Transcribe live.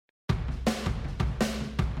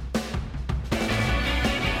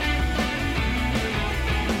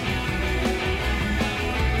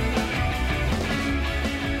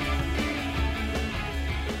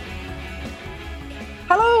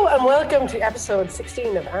and welcome to episode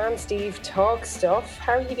 16 of And Steve Talk Stuff.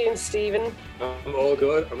 How are you doing, Stephen? I'm all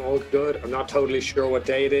good. I'm not totally sure what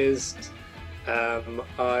day it is.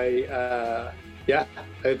 The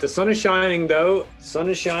sun is shining though. The sun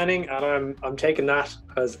is shining, and I'm taking that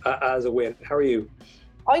as a win. How are you?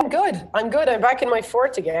 I'm good. I'm back in my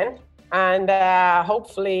fort again, and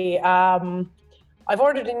hopefully, I've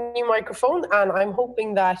ordered a new microphone, and I'm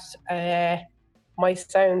hoping that my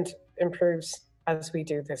sound improves as we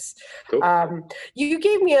do this. Cool. You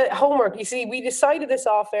gave me a homework. You see, we decided this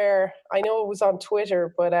off air. I know it was on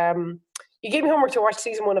Twitter, but you gave me homework to watch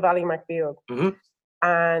season 1 of Ally McBeal. Mm-hmm.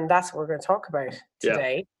 And that's what we're going to talk about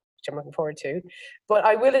today, which I'm looking forward to. But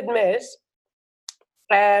I will admit,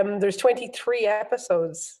 there's 23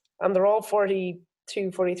 episodes, and they're all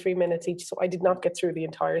 42, 43 minutes each. So I did not get through the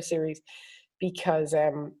entire series because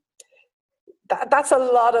that's a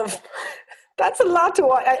lot of... That's a lot to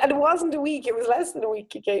watch, and it wasn't a week. It was less than a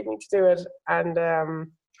week you gave me to do it, and I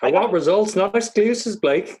want results, not excuses,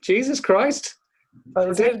 Blake. Jesus Christ!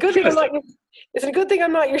 Well, is it a good thing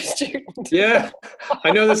I'm not your student? Yeah,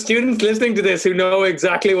 I know the students listening to this who know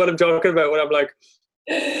exactly what I'm talking about. When I'm like,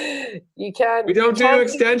 you can't. We don't do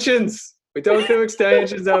extensions. We don't do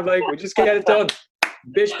extensions. I'm like, we just get it done.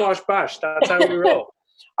 Bish bosh bash. That's how we roll.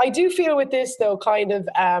 I do feel with this though, kind of.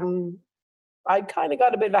 I kind of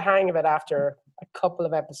got a bit of a hang of it after a couple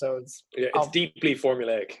of episodes. Yeah, it's deeply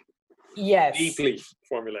formulaic. Yes. Deeply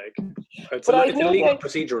formulaic. It's a legal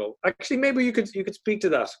procedural. Actually, maybe you could speak to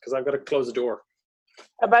that, because I've got to close the door.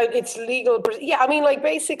 About its legal... Yeah, I mean, like,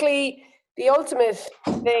 basically, the ultimate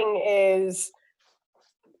thing is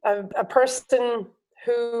a person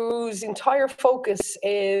whose entire focus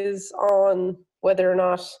is on whether or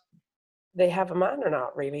not they have a man or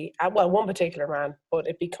not, really. Well, one particular man, but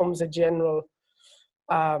it becomes a general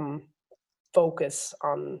focus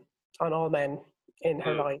on all men in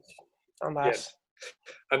her life. On that. Yes.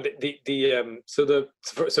 And for the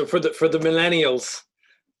millennials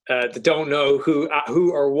that don't know who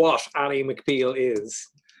or what Ally McBeal is,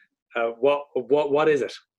 what is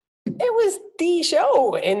it? It was the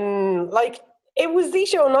show in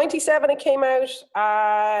 '97. It came out.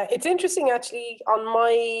 It's interesting actually. On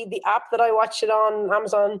the app that I watched it on,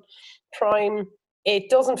 Amazon Prime, it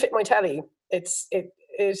doesn't fit my telly. When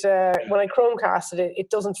I Chromecast it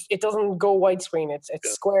doesn't go widescreen. It's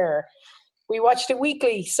square. We watched it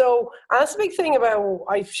weekly, so that's the big thing about.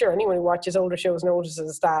 I'm sure anyone who watches older shows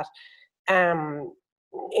notices that in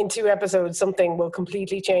 2 episodes something will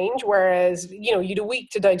completely change. Whereas you do a week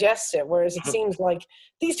to digest it. Whereas it seems like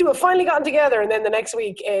these two have finally gotten together, and then the next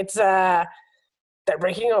week it's they're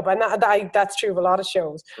breaking up, and that's true of a lot of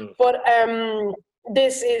shows. But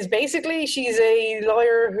this is basically, she's a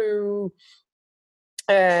lawyer who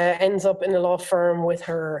ends up in a law firm with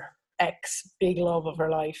her ex, big love of her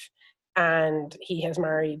life, and he has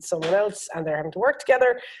married someone else, and they're having to work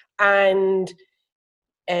together. And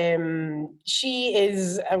she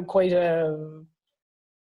is quite I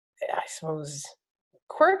suppose,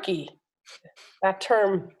 quirky. That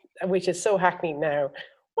term, which is so hackneyed now,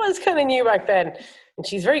 was kind of new back then. And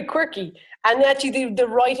she's very quirky. And actually the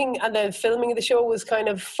writing and the filming of the show was kind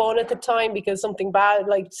of fun at the time, because something bad,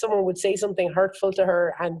 like someone would say something hurtful to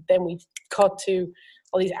her, and then we cut to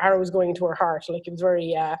all these arrows going into her heart. Like, it was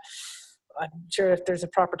very, I'm sure if there's a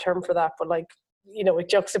proper term for that, but like, it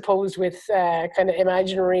juxtaposed with kind of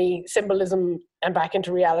imaginary symbolism and back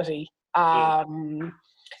into reality.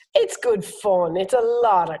 It's good fun. It's a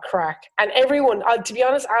lot of crack. And everyone, to be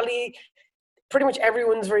honest, Ali, pretty much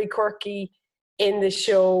everyone's very quirky in the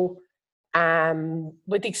show,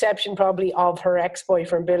 with the exception probably of her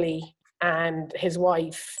ex-boyfriend Billy and his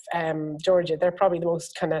wife Georgia. They're probably the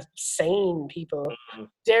most kind of sane people.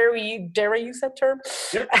 Dare I use that term?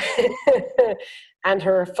 Yep. And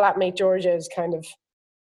her flatmate Georgia is kind of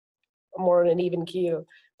more on an even keel,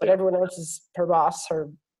 but everyone else is her boss.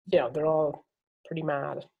 They're all pretty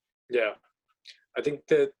mad. Yeah, I think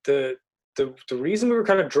the reason we were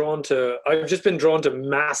kind of drawn to, I've just been drawn to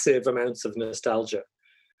massive amounts of nostalgia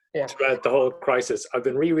throughout the whole crisis. I've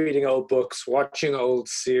been rereading old books, watching old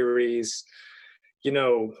series,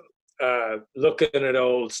 looking at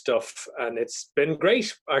old stuff, and it's been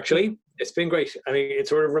great. Actually, it's been great. I mean, it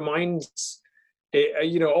sort of reminds,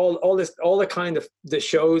 all the kind of the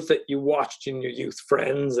shows that you watched in your youth,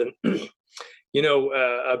 Friends, and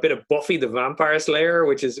a bit of Buffy the Vampire Slayer,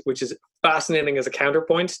 which is fascinating as a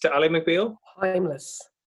counterpoint to Ally McBeal.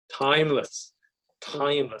 Timeless,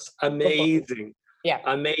 amazing. Yeah,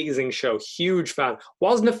 amazing show. Huge fan.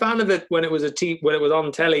 Wasn't a fan of it when it was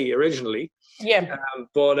on telly originally. Yeah,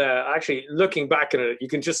 but actually, looking back at it, you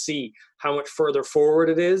can just see how much further forward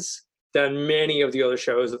it is than many of the other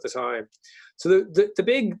shows at the time. So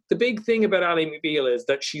the big thing about Ally McBeal is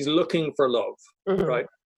that she's looking for love, right?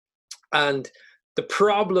 And the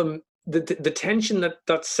problem, the tension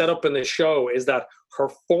that's set up in the show is that her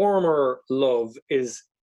former love is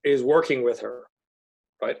working with her,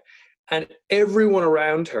 right? And everyone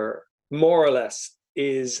around her, more or less,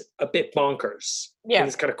 is a bit bonkers in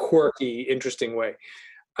this kind of quirky, interesting way.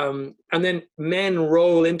 And then men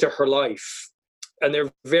roll into her life, and they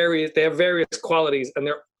have various qualities, and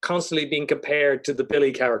they're constantly being compared to the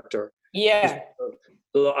Billy character. Yeah.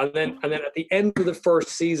 And then at the end of the first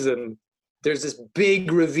season, there's this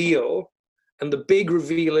big reveal, and the big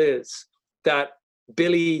reveal is that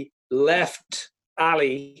Billy left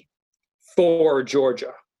Ally for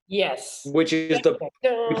Georgia. Yes. Which is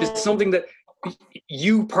something that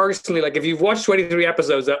you personally, like, if you've watched 23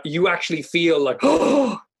 episodes, you actually feel like,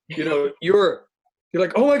 oh, you know, you're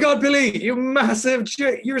like, oh my God, Billy, you massive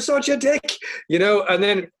shit, you're such a dick, you know, and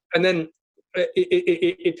then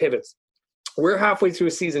it pivots. We're halfway through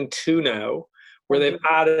season 2 now, where they've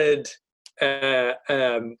added the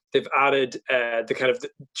kind of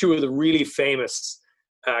two of the really famous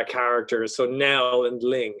characters, so Nell and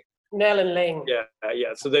Ling. Nell and Ling.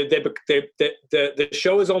 Yeah. So the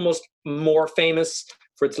show is almost more famous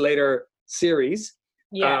for its later series,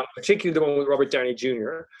 particularly the one with Robert Downey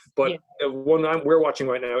Jr. But the one we're watching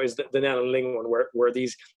right now is the Nell and Ling one, where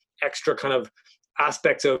these extra kind of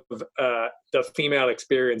aspects of the female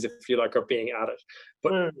experience, if you like, are being added.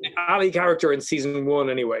 But the Ally character in season 1,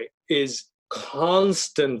 anyway, is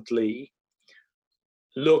constantly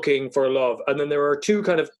looking for love, and then there are two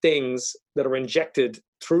kind of things that are injected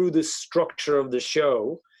through the structure of the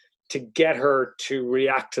show to get her to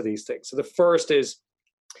react to these things. So the first is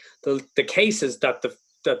the cases that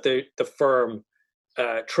the firm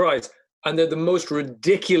tries, and they're the most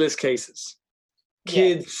ridiculous cases.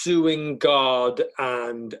 Kids suing God,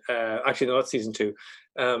 and actually no, that's season 2.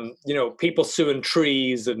 You know, people suing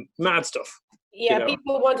trees and mad stuff. Yeah, you know?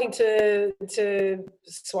 People wanting to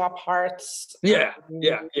swap hearts. Yeah,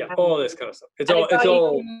 all this kind of stuff. It's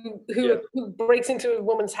all who breaks into a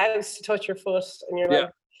woman's house to touch her foot, and you're like,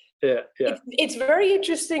 It's very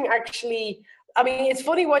interesting, actually. I mean, it's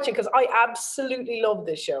funny watching, because I absolutely loved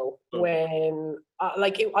this show when, I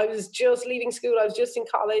was just leaving school. I was just in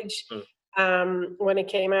college when it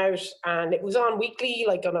came out, and it was on weekly,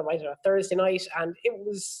 like on a Thursday night, and it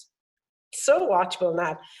was so watchable. And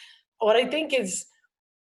that, what I think is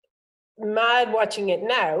mad watching it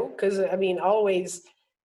now, because I mean, always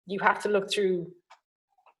you have to look through,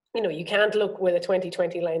 you know, you can't look with a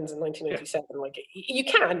 2020 lens in 1997. Like, you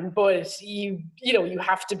can, but you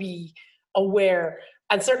have to be aware.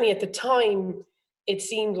 And certainly at the time, it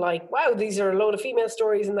seemed like, wow, these are a load of female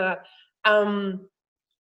stories and that.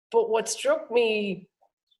 But what struck me,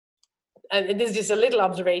 and this is just a little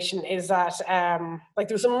observation, is that there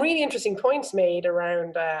were some really interesting points made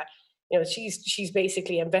around. You know, she's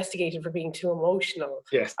basically investigated for being too emotional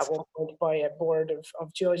at one point by a board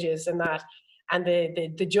of judges, and that, and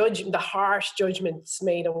the harsh judgments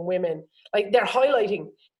made on women. Like, they're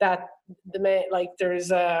highlighting that the men, like,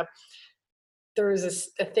 there's a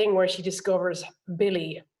thing where she discovers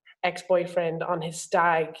Billy, ex-boyfriend, on his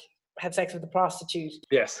stag, had sex with a prostitute.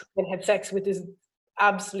 Yes. And had sex with this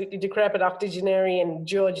absolutely decrepit octogenarian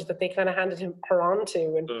judge that they kind of handed her on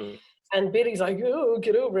to. And Billy's like, oh,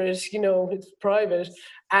 get over it, you know, it's private.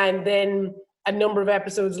 And then a number of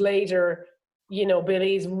episodes later, you know,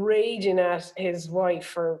 Billy's raging at his wife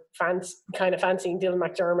for fancying Dylan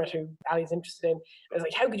McDermott, who Ally's interested in. I was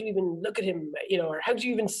like, how could you even look at him, you know, or how could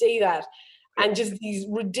you even say that? And just these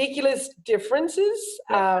ridiculous differences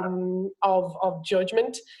of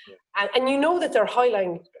judgment. And you know that they're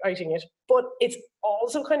highlighting it, but it's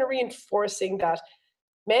also kind of reinforcing that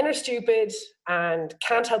men are stupid and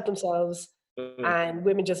can't help themselves, and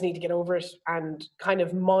women just need to get over it and kind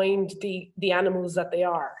of mind the animals that they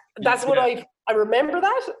are. That's what I remember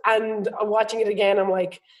that, and watching it again, I'm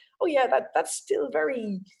like, oh yeah, that's still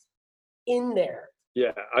very in there.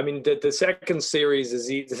 Yeah, I mean, the second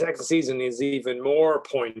season is even more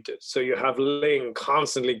pointed. So you have Ling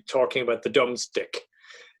constantly talking about the dumb stick,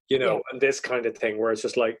 you know, and this kind of thing, where it's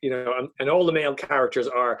just like, you know, and all the male characters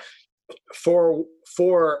are, for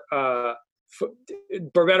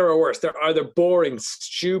better or worse, they're either boring,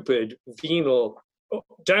 stupid, venal,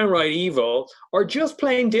 downright evil, or just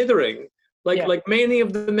plain dithering. Like many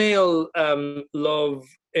of the male love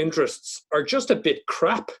interests are just a bit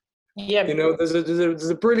crap. Yeah, you know, there's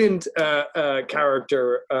a brilliant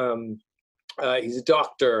character. He's a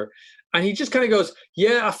doctor, and he just kind of goes,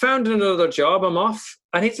 "Yeah, I found another job. I'm off."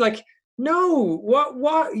 And it's like, no,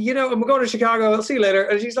 what, you know, I'm going to Chicago, I'll see you later.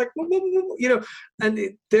 And she's like, you know, and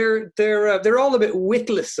they're all a bit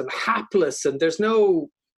witless and hapless, and there's no,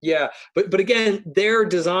 yeah. But again, they're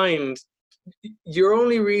designed, you're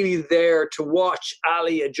only really there to watch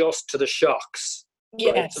Ali adjust to the shocks.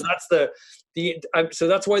 Right? Yes. So that's so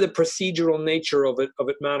that's why the procedural nature of it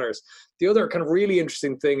matters. The other kind of really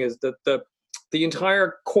interesting thing is that the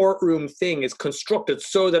entire courtroom thing is constructed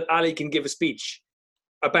so that Ali can give a speech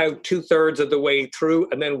about 2/3 of the way through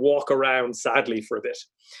and then walk around sadly for a bit.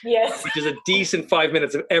 Yes. Which is a decent 5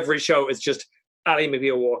 minutes of every show is just Ali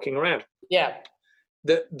McBeal walking around. Yeah.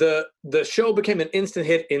 The show became an instant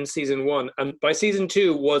hit in season 1, and by season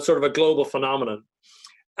 2 was sort of a global phenomenon.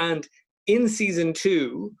 And in season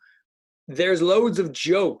 2, there's loads of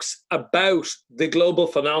jokes about the global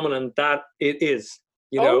phenomenon that it is.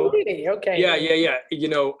 You know? Oh, really? Okay. Yeah. You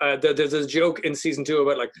know, there's a joke in season 2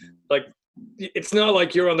 about like it's not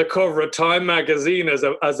like you're on the cover of Time magazine as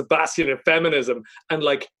a bastion of feminism, and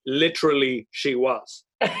like literally she was.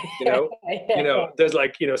 You know, you know, there's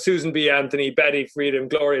like, you know, Susan B. Anthony, Betty Friedan,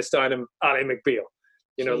 Gloria Steinem, Ali McBeal.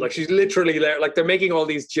 You know, like she's literally there. Like they're making all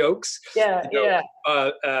these jokes. Yeah, you know,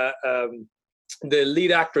 the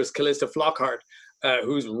lead actress Callista Flockhart,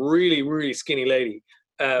 who's really skinny lady.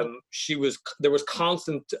 There was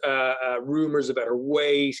constant rumors about her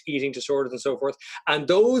weight, eating disorders, and so forth, and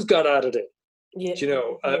those got added in. Yeah. You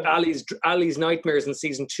know, Ali's nightmares in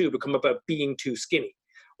season 2 become about being too skinny,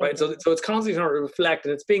 right? So it's constantly trying to reflect,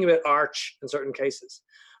 and it's being a bit arch in certain cases.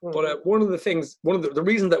 But one of the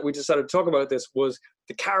reasons that we decided to talk about this was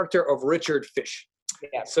the character of Richard Fish.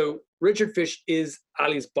 Yeah. So Richard Fish is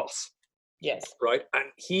Ali's boss. Yes. Right, and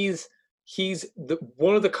he's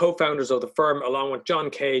one of the co-founders of the firm, along with John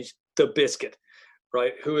Cage, the Biscuit,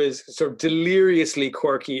 right, who is sort of deliriously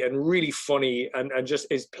quirky and really funny and just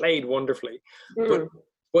is played wonderfully. But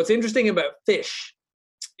what's interesting about Fish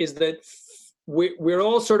is that we're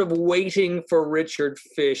all sort of waiting for Richard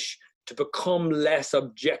Fish to become less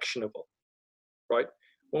objectionable, right?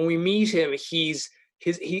 When we meet him, he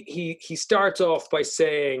starts off by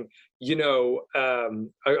saying, you know,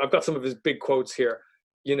 I've got some of his big quotes here,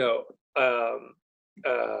 you know,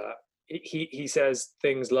 he says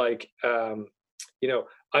things like, you know,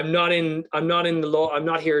 I'm not in the law. I'm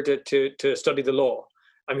not here to study the law.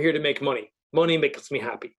 I'm here to make money. Money makes me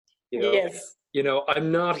happy. You know, yes. You know,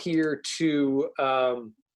 I'm not here to,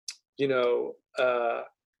 you know,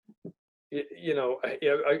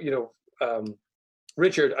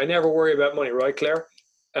 Richard, I never worry about money, right, Claire?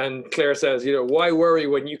 And Claire says, you know, why worry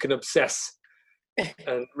when you can obsess?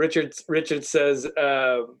 And Richard says,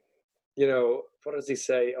 you know, what does he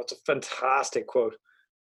say? Oh, it's a fantastic quote.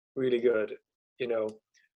 Really good. You know,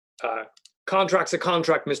 contract's a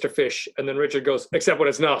contract, Mr. Fish. And then Richard goes, except when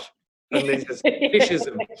it's not. And then he says,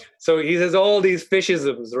 fishism. So he says all these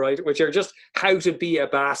fishisms, right? Which are just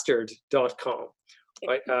howtobea.bastard.com.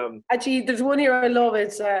 Right? Actually, there's one here I love.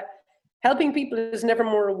 It's helping people is never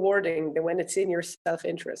more rewarding than when it's in your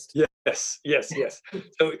self-interest. Yes.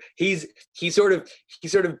 So he's sort of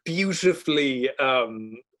beautifully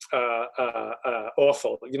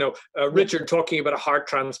awful. You know, Richard talking about a heart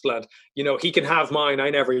transplant. You know, he can have mine. I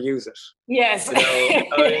never use it. Yes. You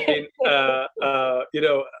know, you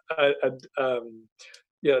know,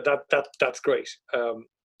 yeah, that's great. You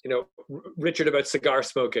know, Richard about cigar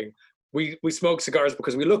smoking. We smoke cigars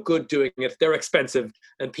because we look good doing it. They're expensive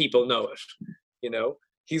and people know it. You know,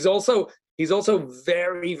 he's also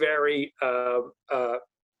very, very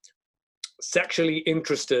sexually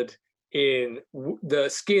interested in the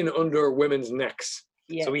skin under women's necks.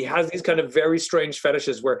 Yeah. So he has these kind of very strange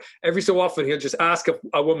fetishes where every so often he'll just ask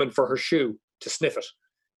a woman for her shoe to sniff it,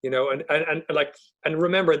 you know, and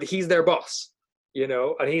remember that he's their boss, you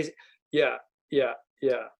know, and he's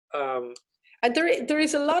and there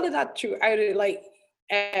is a lot of that throughout it, like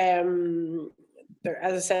there,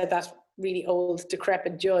 as I said, that really old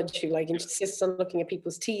decrepit judge who like insists on looking at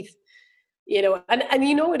people's teeth, you know, and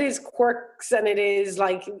you know, it is quirks, and it is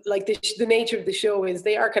like the nature of the show is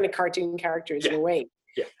they are kind of cartoon characters in a way.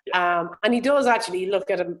 Yeah. And he does actually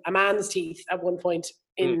look at a man's teeth at one point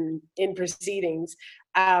in proceedings,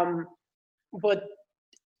 but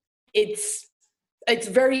it's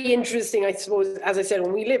very interesting, I suppose, as I said,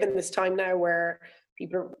 when we live in this time now where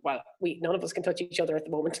people, none of us can touch each other at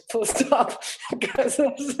the moment, full stop. Because,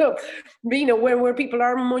 so, you know, where people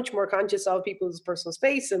are much more conscious of people's personal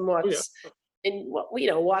space and what's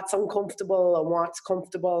uncomfortable and what's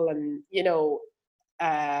comfortable, and you know,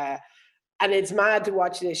 and it's mad to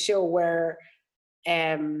watch this show where,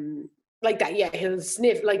 like that, yeah, he'll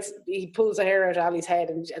sniff, like he pulls a hair out of Ali's head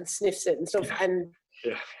and sniffs it and stuff, and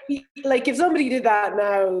Yeah. Like if somebody did that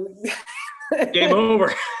now, Game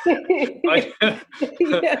over.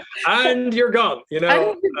 yeah. And you're gone, you know.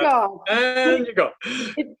 And you're gone. And you're gone.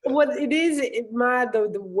 It is mad though,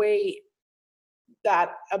 the way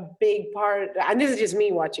that a big part, and this is just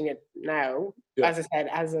me watching it now, as I said,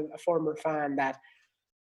 as a former fan, that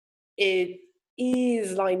it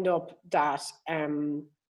is lined up that the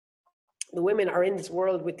women are in this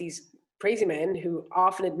world with these crazy men who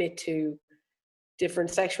often admit to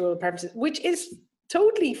different sexual preferences, which is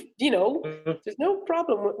totally, there's no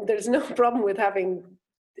problem with having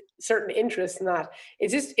certain interests in that.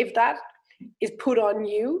 It's just if that is put on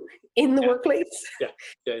you in the workplace,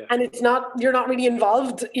 and you're not really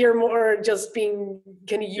involved, you're more just being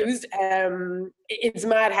kind of used. It's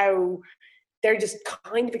mad how they're just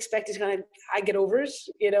kind of expected to kind of get over it,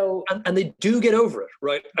 and they do get over it,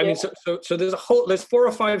 right? I mean, so there's 4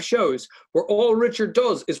 or 5 shows where all Richard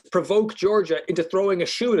does is provoke Georgia into throwing a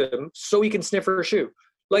shoe at him so he can sniff her shoe.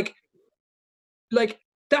 Like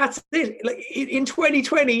that's it. Like in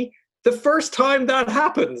 2020, the first time that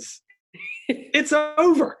happens, it's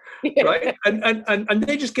over, right? And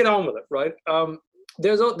they just get on with it, right?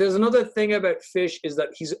 There's another thing about Fish is that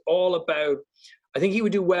he's all about, I think he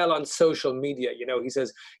would do well on social media. He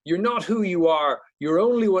says, you're not who you are. You're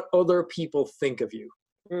only what other people think of you.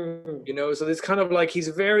 Mm. So it's kind of like he's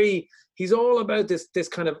all about this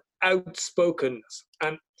kind of outspokenness.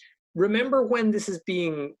 And remember when this is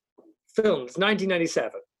being filmed, it's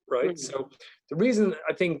 1997, right? So the reason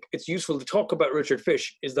I think it's useful to talk about Richard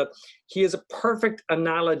Fish is that he is a perfect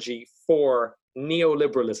analogy for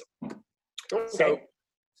neoliberalism. Okay.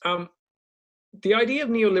 So the idea of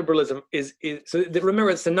neoliberalism is remember,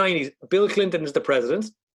 it's the 90s. Bill Clinton is the president.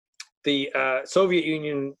 The Soviet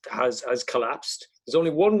Union has collapsed. There's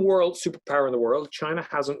only one world superpower in the world. China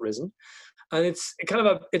hasn't risen, and it's kind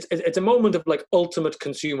of it's a moment of like ultimate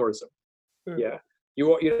consumerism. Yeah,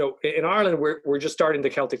 in Ireland we're just starting the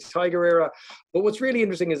Celtic Tiger era, but what's really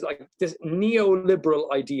interesting is like this neoliberal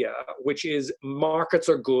idea, which is markets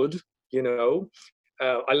are good.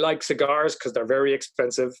 I like cigars because they're very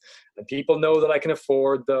expensive and people know that I can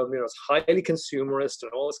afford them. It's highly consumerist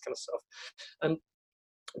and all this kind of stuff. And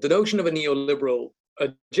the notion of a neoliberal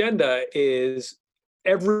agenda is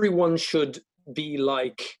everyone should be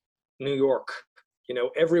like New York.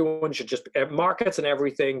 Everyone should just, markets and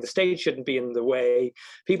everything, the state shouldn't be in the way.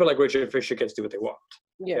 People like Richard Fisher get to do what they want.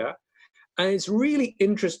 Yeah. And it's really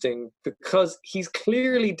interesting because he's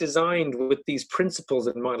clearly designed with these principles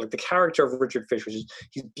in mind. Like the character of Richard Fish,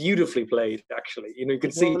 he's beautifully played. Actually, you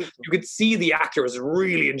could see the actor is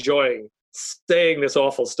really enjoying saying this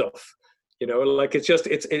awful stuff. Like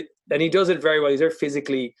and he does it very well. He's very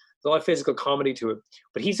physically. There's a lot of physical comedy to it,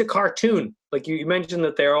 but he's a cartoon. Like you mentioned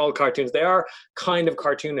that they're all cartoons. They are kind of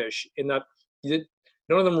cartoonish in that none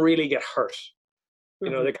of them really get hurt. They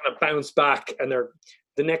kind of bounce back, and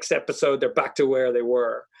the next episode they're back to where they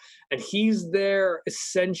were. And he's there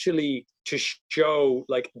essentially to show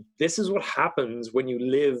like this is what happens when you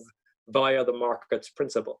live via the market's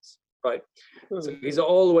principles, right? So he's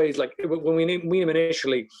always like, when we meet him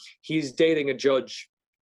initially, he's dating a judge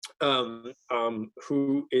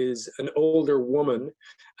who is an older woman,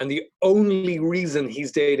 and the only reason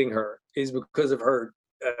he's dating her is because of her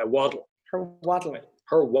waddle. Her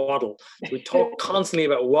waddle. We talk constantly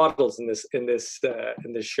about waddles in this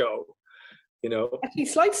show. Actually,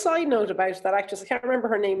 slight side note about that actress. I can't remember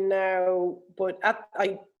her name now, but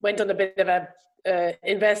I went on a bit of a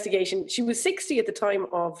investigation. She was 60 at the time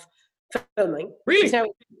of filming. Really?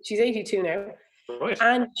 She's 82 now. Right.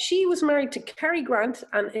 And she was married to Cary Grant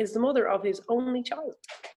and is the mother of his only child.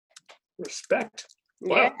 Respect.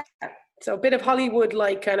 Wow. Yeah. So a bit of Hollywood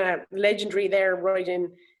like kind of legendary there, right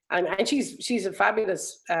in. And she's a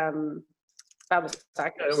fabulous actress.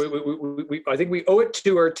 I think we owe it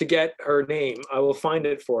to her to get her name. I will find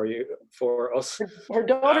it for us. Her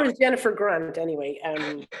daughter is Jennifer Grant, anyway.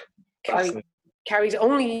 Cary's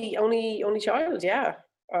only child, yeah.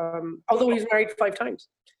 Although he's married 5 times.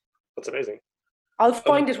 That's amazing. I'll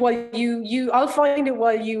find it while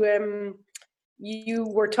you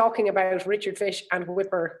were talking about Richard Fish and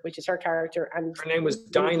Whipper, which is her character, and her name was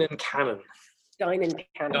Diane Cannon. Diane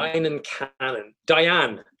Cannon.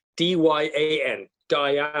 Diane. D-Y-A-N.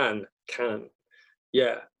 Diane Cannon.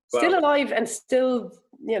 Yeah. Wow. Still alive and still,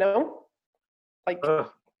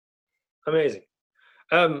 amazing.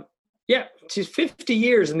 Yeah, she's 50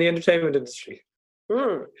 years in the entertainment industry.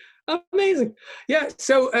 Amazing. Yeah.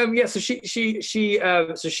 So so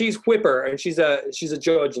she's Whipper, and she's a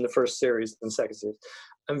judge in the first series and the second series,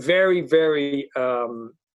 and very, very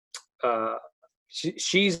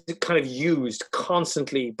she's kind of used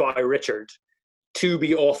constantly by Richard to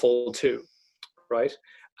be awful too, right?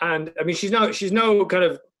 And I mean, she's no kind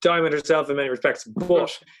of diamond herself in many respects,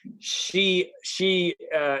 but she's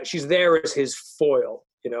there as his foil,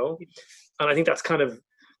 you know. And I think that's kind of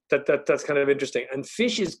that's kind of interesting. And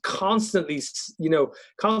Fish is constantly,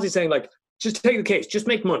 constantly saying like, just take the case, just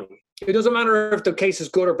make money. It doesn't matter if the case is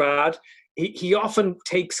good or bad. He often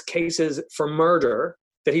takes cases for murder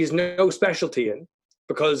that he's no specialty in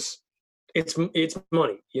because it's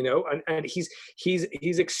money, you know. And he's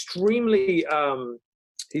extremely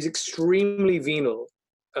venal,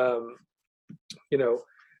 you know.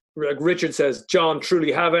 Like Richard says, John,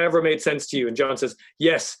 truly have I ever made sense to you? And John says,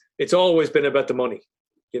 yes, it's always been about the money,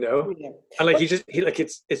 you know. Yeah. And like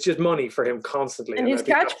it's just money for him constantly. And his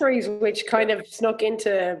catchphrase, which kind of snuck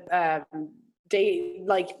into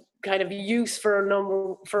kind of use for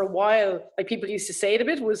a while, like people used to say it a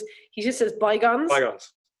bit, was he just says bygones. Bygones.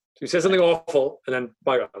 So he says something awful and then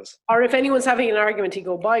bygones. Or if anyone's having an argument, he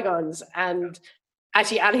go bygones. And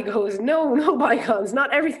actually Ali goes, no bygones,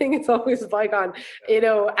 not everything is always bygone, you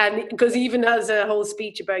know. And because he even has a whole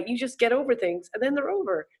speech about you just get over things and then they're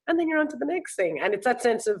over and then you're on to the next thing. And it's that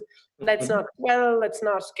sense of let's not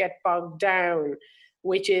get bogged down,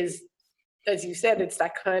 which is, as you said, it's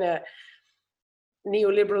that kind of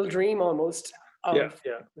neoliberal dream almost. Yeah.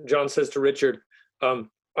 John says to Richard,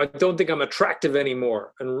 I don't think I'm attractive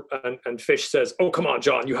anymore. And Fish says, oh, come on,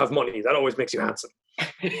 John, you have money. That always makes you handsome.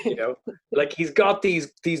 You know, like he's got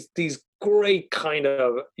these great kind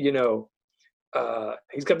of, you know,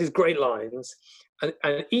 he's got these great lines.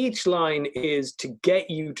 And each line is to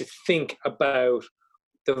get you to think about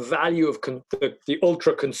the value of the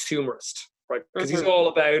ultra consumerist, right? Because he's all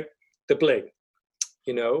about the bling,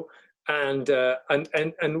 you know. And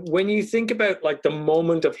when you think about like the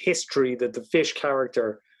moment of history that the Fish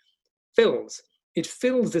character films, it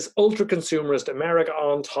films this ultra consumerist America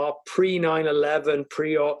on top, pre 9/11,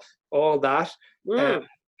 pre all that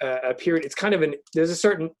period. It's kind of there's a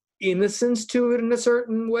certain innocence to it in a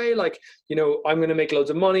certain way, like, you know, I'm going to make loads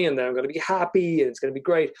of money and then I'm going to be happy and it's going to be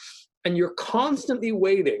great. And you're constantly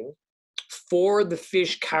waiting for the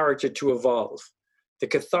Fish character to evolve. The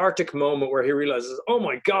cathartic moment where he realizes, oh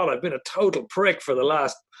my God, I've been a total prick for the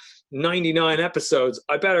last 99 episodes.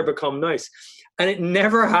 I better become nice. And it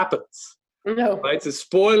never happens. No. Right? It's a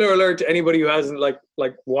spoiler alert to anybody who hasn't like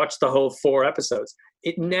watched the whole 4 episodes.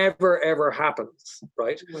 It never, ever happens,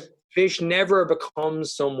 right? Mm-hmm. Fish never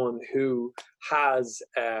becomes someone who has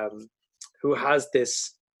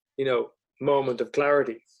this, you know, moment of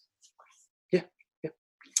clarity. Yeah.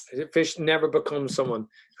 Fish never becomes someone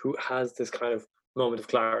who has this kind of moment of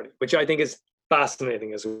clarity, which I think is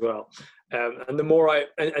fascinating as well. And the more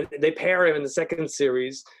and they pair him in the second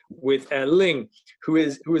series with Ling, who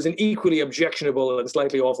is an equally objectionable and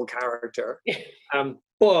slightly awful character.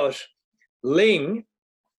 But Ling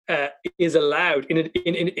is allowed, in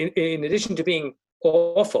addition to being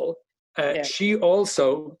awful, she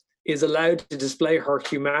also is allowed to display her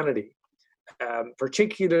humanity,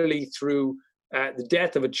 particularly through the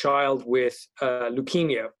death of a child with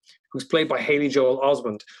leukemia, who's played by Haley Joel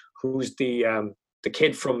Osment, who's the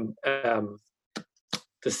kid from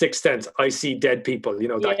The Sixth Sense. I see dead people. You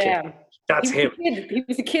know, that kid. That's him. He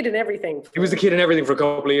was a kid in everything. He was a kid in everything for a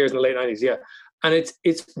couple of years in the late 90s. Yeah, and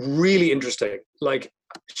it's really interesting. Like,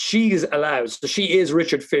 she's allowed. So she is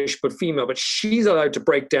Richard Fish, but female. But she's allowed to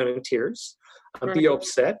break down in tears and be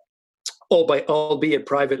upset, albeit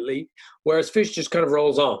privately. Whereas Fish just kind of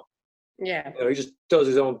rolls on. Yeah, you know, he just does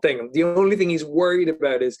his own thing. The only thing he's worried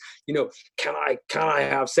about is, you know, can I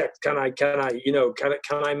have sex? Can I, you know, can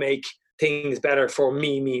I make things better for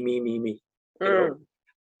me? You know?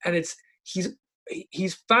 And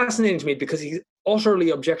he's fascinating to me because he's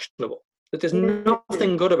utterly objectionable. That there's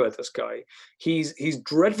nothing good about this guy. He's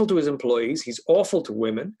dreadful to his employees. He's awful to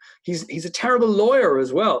women. He's a terrible lawyer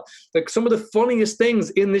as well. Like, some of the funniest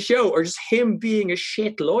things in the show are just him being a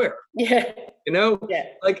shit lawyer. Yeah, you know,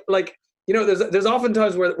 like. You know, there's often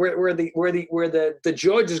times where the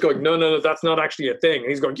judge is going, no, that's not actually a thing. And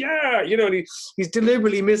he's going, yeah, you know, and he's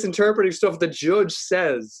deliberately misinterpreting stuff the judge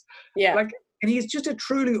says. Yeah. Like, and he's just a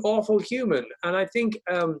truly awful human. And I think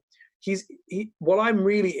what I'm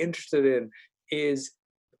really interested in is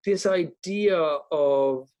this idea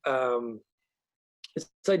of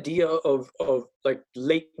like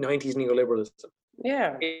late 90s neoliberalism.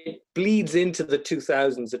 Yeah, it bleeds into the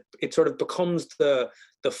 2000s. It sort of becomes the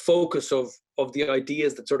focus of the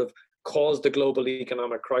ideas that sort of caused the global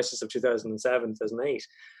economic crisis of 2007, 2008.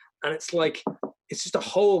 And it's like, it's just a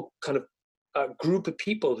whole kind of group of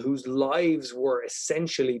people whose lives were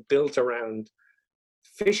essentially built around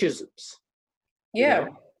fishisms. Yeah. You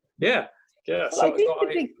know? Yeah. Yeah, Well,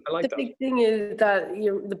 I think I like the that. big thing is that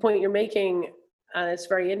the point you're making, and it's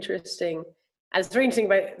very interesting. And it's very interesting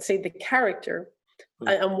about, say, the character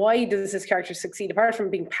and why does this character succeed apart from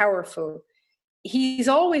being powerful. He's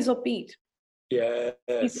always upbeat. He's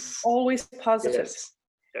Yes. always positive. Yes.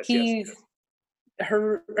 Yes. Yes. He's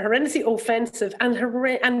horrendously offensive and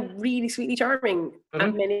really sweetly charming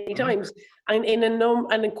at many times. And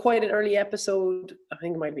in quite an early episode, I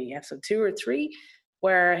think it might be episode 2 or 3,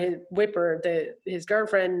 where his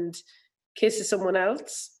girlfriend kisses someone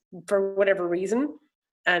else for whatever reason,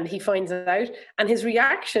 and he finds it out, and his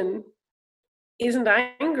reaction isn't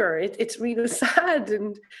anger. It's really sad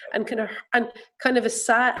and kind of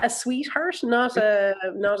a sweet hurt, not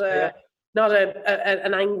an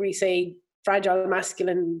angry, say, fragile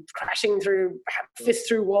masculine crashing through fist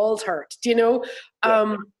through walls hurt. Do you know?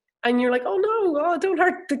 And you're like, oh no, oh, don't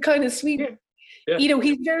hurt the kind of sweet. Yeah. You know,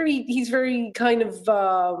 he's very kind of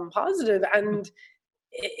positive, and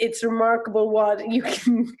it's remarkable what you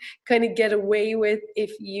can kind of get away with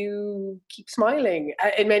if you keep smiling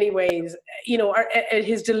in many ways. You know,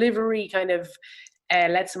 his delivery kind of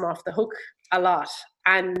lets him off the hook a lot,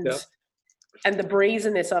 and the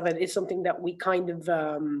brazenness of it is something that we kind of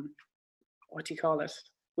what do you call it?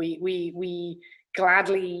 We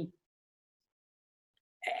gladly,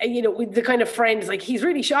 you know, with the kind of friends, like, he's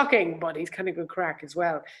really shocking, but he's kind of good crack as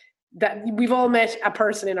well. That we've all met a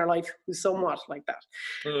person in our life who's somewhat like that.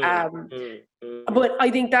 But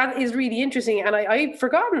I think that is really interesting, and I'd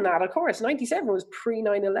forgotten that. Of course, 97 was pre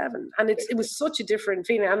 9/11, and it was such a different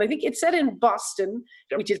feeling. And I think it's set in Boston,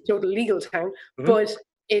 which is a total legal town, but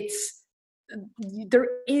there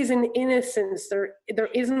is an innocence. There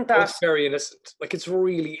isn't that. It's very innocent. Like, it's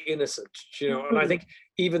really innocent, you know. And I think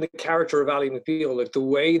even the character of Ally McBeal, like the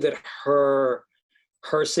way that her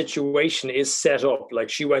situation is set up, like,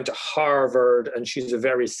 she went to Harvard and she's a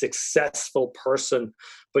very successful person,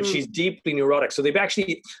 but she's deeply neurotic. So they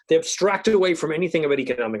abstracted away from anything about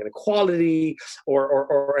economic inequality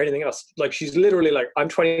or anything else. Like, she's literally like, I'm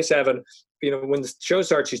 27. You know, when the show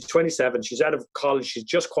starts, she's 27. She's out of college. She's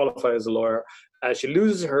just qualified as a lawyer. She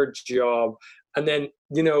loses her job, and then,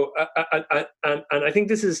 you know, and I think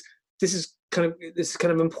this is kind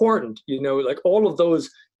of important. You know, like, all of those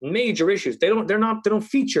major issues, they don't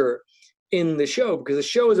feature in the show, because the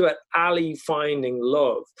show is about Ally finding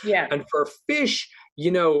love. Yeah. And for Fish, you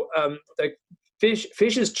know, like,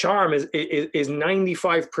 Fish's charm is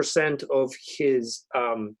 95% of his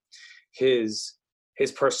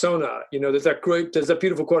persona. You know, there's that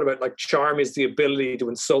beautiful quote about, like, charm is the ability to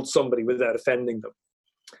insult somebody without offending them.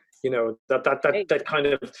 You know, that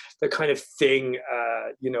kind of thing.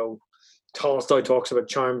 You know, Tolstoy talks about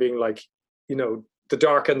charm being like, you know, the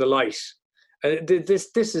dark and the light. And this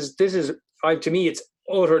is to me, it's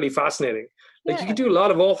utterly fascinating. Like, you can do a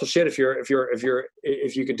lot of awful shit if you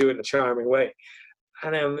can do it in a charming way.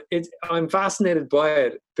 And I'm fascinated by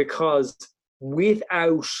it, because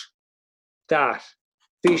without that,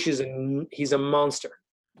 Fish he's a monster.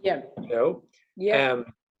 Yeah. You know? Yeah.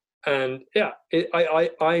 And yeah,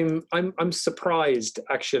 I'm surprised,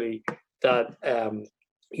 actually, that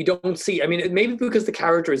you don't see. I mean, maybe because the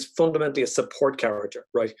character is fundamentally a support character,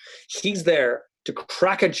 right? He's there to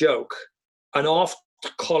crack a joke, an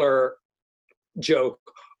off-color joke,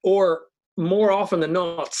 or more often than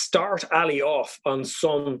not, start Ally off on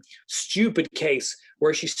some stupid case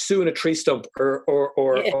where she's suing a tree stump or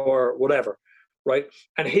whatever, right?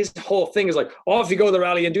 And his whole thing is like, off you go there,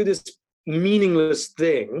 Ally, and do this meaningless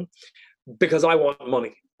thing because I want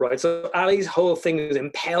money, right? So Ally's whole thing is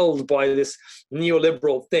impelled by this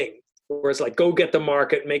neoliberal thing, where it's like, go get the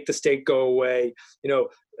market, make the state go away, you know,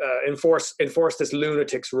 enforce this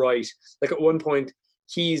lunatic's right. Like, at one point,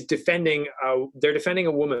 they're defending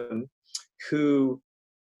a woman who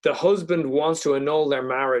the husband wants to annul their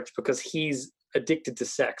marriage because he's addicted to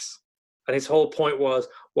sex, and his whole point was,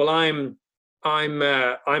 well, I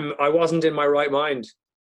wasn't in my right mind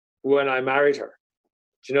when I married her.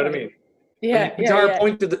 Do you know what I mean? Yeah.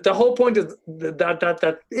 The whole point of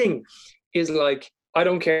that thing is like, I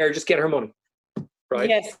don't care, just get her money, right?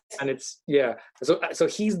 Yes. And it's So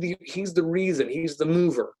he's the reason, he's the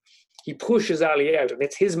mover. He pushes Ally out, and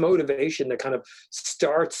it's his motivation that kind of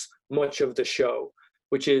starts much of the show,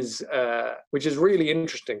 which is really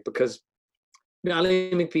interesting, because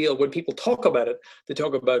Ally McBeal, when people talk about it, they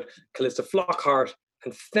talk about Calista Flockhart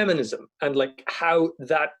and feminism, and like how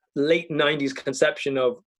that late 90s conception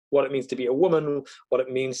of what it means to be a woman, what it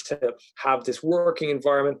means to have this working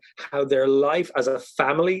environment, how their life as a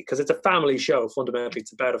family, because it's a family show, fundamentally,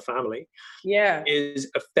 it's about a family, is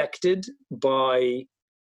affected by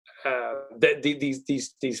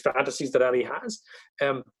these fantasies that Ally has.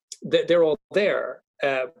 they're all there.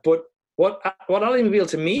 But what Ali McBeal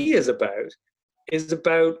to me is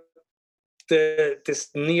about this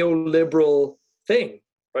neoliberal thing,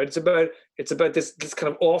 right? It's about this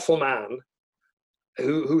kind of awful man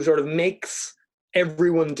who sort of makes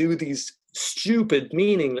everyone do these stupid,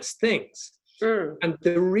 meaningless things. And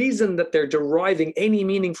the reason that they're deriving any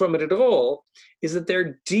meaning from it at all is that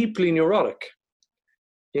they're deeply neurotic.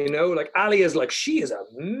 Like Ali is like, she is a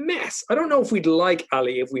mess. I don't know if we'd like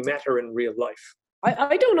Ali if we met her in real life.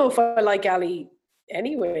 I don't know if I like Ali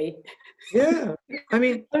anyway. Yeah. I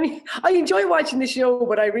mean, I enjoy watching the show,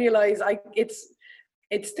 but I realize it's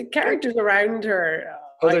the characters around her.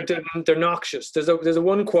 They're noxious. There's a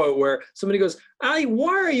one quote where somebody goes, Ali,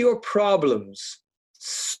 why are your problems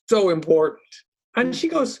so important? And she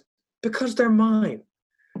goes, because they're mine.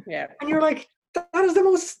 Yeah. And you're like, that is the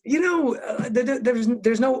most,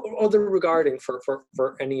 there's no other regarding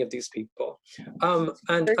for any of these people.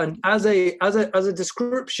 And as a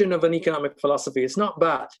description of an economic philosophy, it's not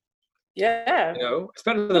bad. Yeah. It's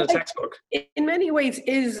better than a textbook. In many ways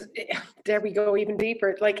there we go, even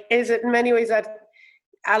deeper. Like, is it in many ways that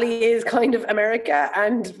Ali is kind of America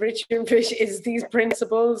and Richard Fish is these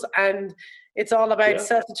principles, and it's all about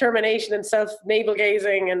self-determination and self-navel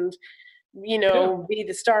gazing and, be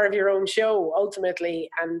the star of your own show ultimately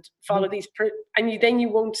and follow these, and then you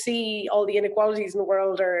won't see all the inequalities in the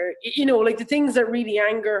world, or, like the things that really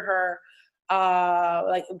anger her.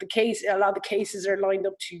 Like a lot of the cases are lined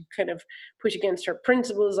up to kind of push against her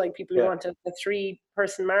principles, like people who want a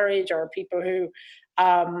 3-person marriage, or people who,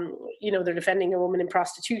 they're defending a woman in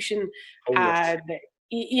prostitution. And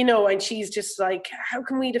she's just like, how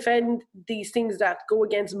can we defend these things that go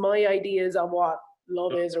against my ideas of what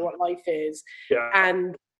love is or what life is?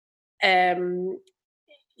 And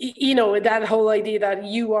that whole idea that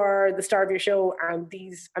you are the star of your show and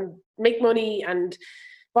make money and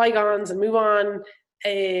bygones and move on,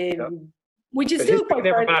 which is still quite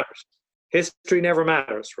never matters. History never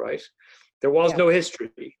matters, right? There was no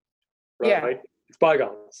history, right? It's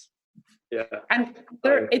bygones. Yeah. And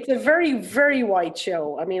it's a very, very white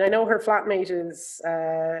show. I mean, I know her flatmate is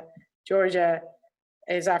Georgia,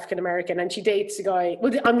 is African American, and she dates a guy.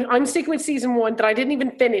 Well, I'm sticking with season 1 that I didn't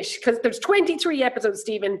even finish because there's 23 episodes,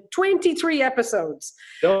 Stephen. 23 episodes.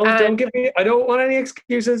 Don't give me. I don't want any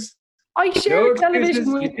excuses. I share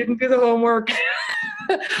television with you. Didn't do the homework.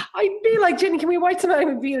 I'd be like, Jenny, can we watch some Ali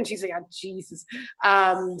McBeal? And she's like, oh, Jesus.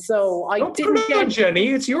 So I didn't get Jenny.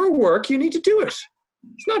 It's your work. You need to do it.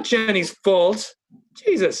 It's not Jenny's fault.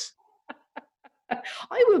 Jesus.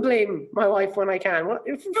 I will blame my wife when I can. No,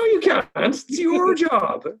 you can't. It's your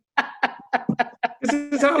job. This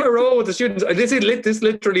is how I roll with the students. This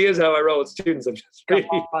literally is how I roll with students.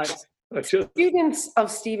 Students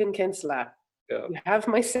of Stephen Kinsella, you have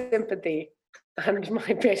my sympathy and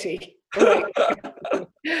my pity.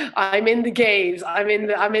 I'm in the gaze. I'm in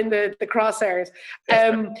the crosshairs.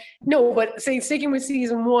 No, but sticking with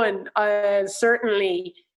season 1,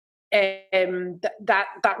 certainly.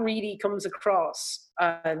 That really comes across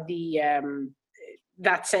that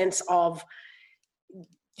sense of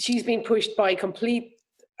she's being pushed by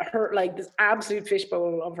this absolute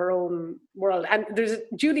fishbowl of her own world. And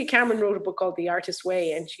Julia Cameron wrote a book called The Artist's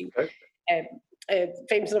Way, and she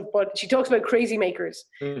famous enough, but she talks about crazy makers,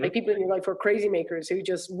 like people in your life who are crazy makers who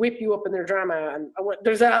just whip you up in their drama, and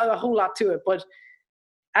there's a whole lot to it. But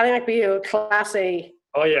Ali McBeal, class A.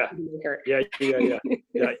 Oh yeah.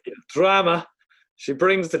 Drama. She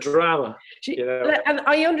brings the drama. And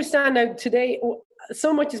I understand now today.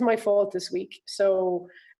 So much is my fault this week. So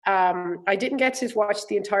I didn't get to watch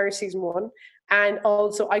the entire season 1, and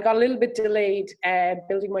also I got a little bit delayed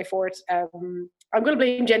building my fort. I'm going to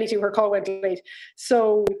blame Jenny too. Her call went late.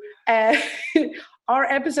 So our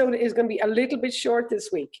episode is going to be a little bit short this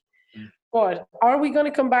week. But are we going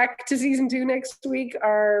to come back to season 2 next week,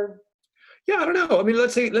 or? Yeah, I don't know. I mean,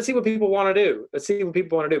 let's see what people want to do.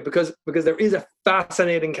 Because there is a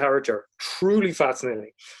fascinating character, truly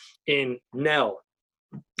fascinating, in Nell.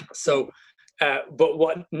 So, but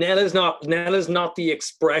what Nell is not the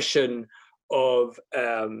expression of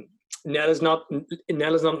Nell is not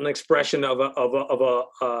an expression of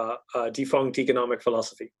a defunct economic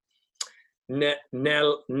philosophy.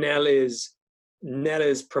 Nell is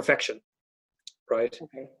perfection, right?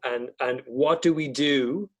 Okay. And what do we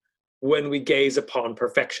do when we gaze upon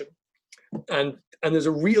perfection? And there's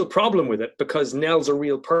a real problem with it, because Nell's a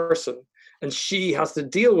real person, and she has to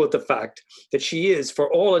deal with the fact that she is,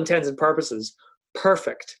 for all intents and purposes,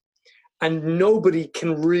 perfect, and nobody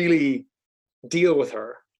can really deal with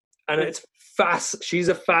her. And it's she's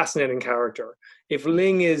a fascinating character. If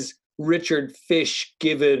Ling is Richard Fish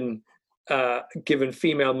given given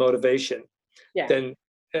female motivation, Yeah. then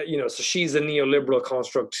so she's a neoliberal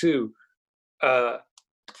construct too.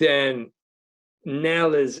 Then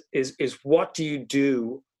Nell is what do you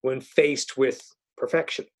do when faced with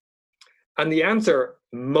perfection? And the answer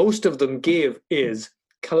most of them give is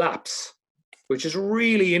collapse, which is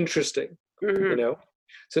really interesting. Mm-hmm.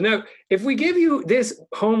 So now, if we give you this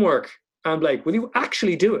homework, I'm like, will you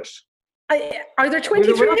actually do it? Are there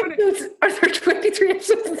 23 episodes? Are there 23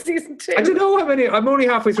 episodes in season 2? I don't know how many. I'm only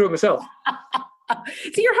halfway through it myself.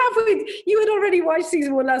 So you're halfway. You had already watched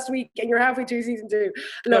season 1 last week, and you're halfway through season 2.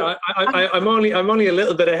 No, I'm only a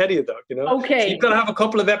little bit ahead of you, though. Okay. So you've got to have a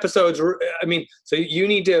couple of episodes. I mean, so you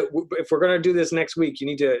need to. If we're going to do this next week, you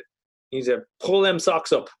need to pull them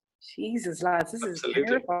socks up. Jesus, lads, this is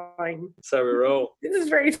terrifying. That's how we roll. This is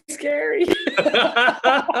very scary.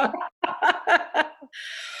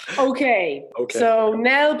 Okay. So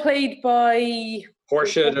Nell played by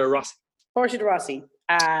Portia de Rossi. Portia de Rossi.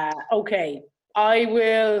 Okay. I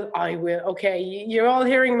will. Okay. You're all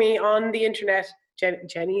hearing me on the internet.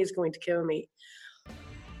 Jenny is going to kill me.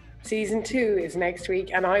 Season 2 is next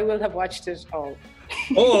week, and I will have watched it all.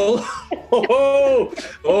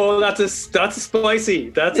 That's spicy.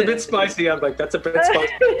 That's a bit spicy. I'm like, that's a bit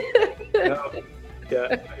spicy.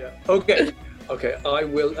 Yeah. Okay. I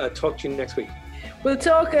will talk to you next week. We'll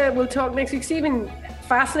talk next week. Stephen,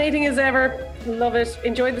 fascinating as ever. Love it.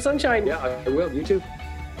 Enjoy the sunshine. Yeah, I will. You too.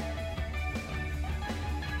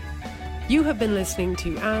 You have been listening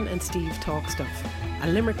to Anne and Steve Talk Stuff, a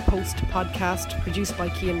Limerick Post podcast produced by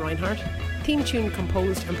Cian Reinhardt, theme tune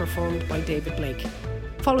composed and performed by David Blake.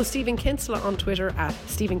 Follow Stephen Kinsella on Twitter at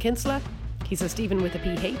Stephen Kinsella. He's a Stephen with a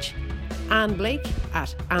PH. Anne Blake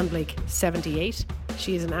at Anne Blake 78.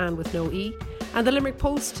 She is an Anne with no E. And the Limerick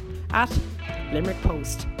Post at Limerick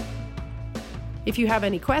Post. If you have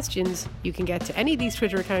any questions, you can get to any of these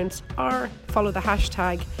Twitter accounts or follow the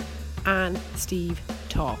hashtag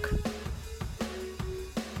AnneSteveTalk.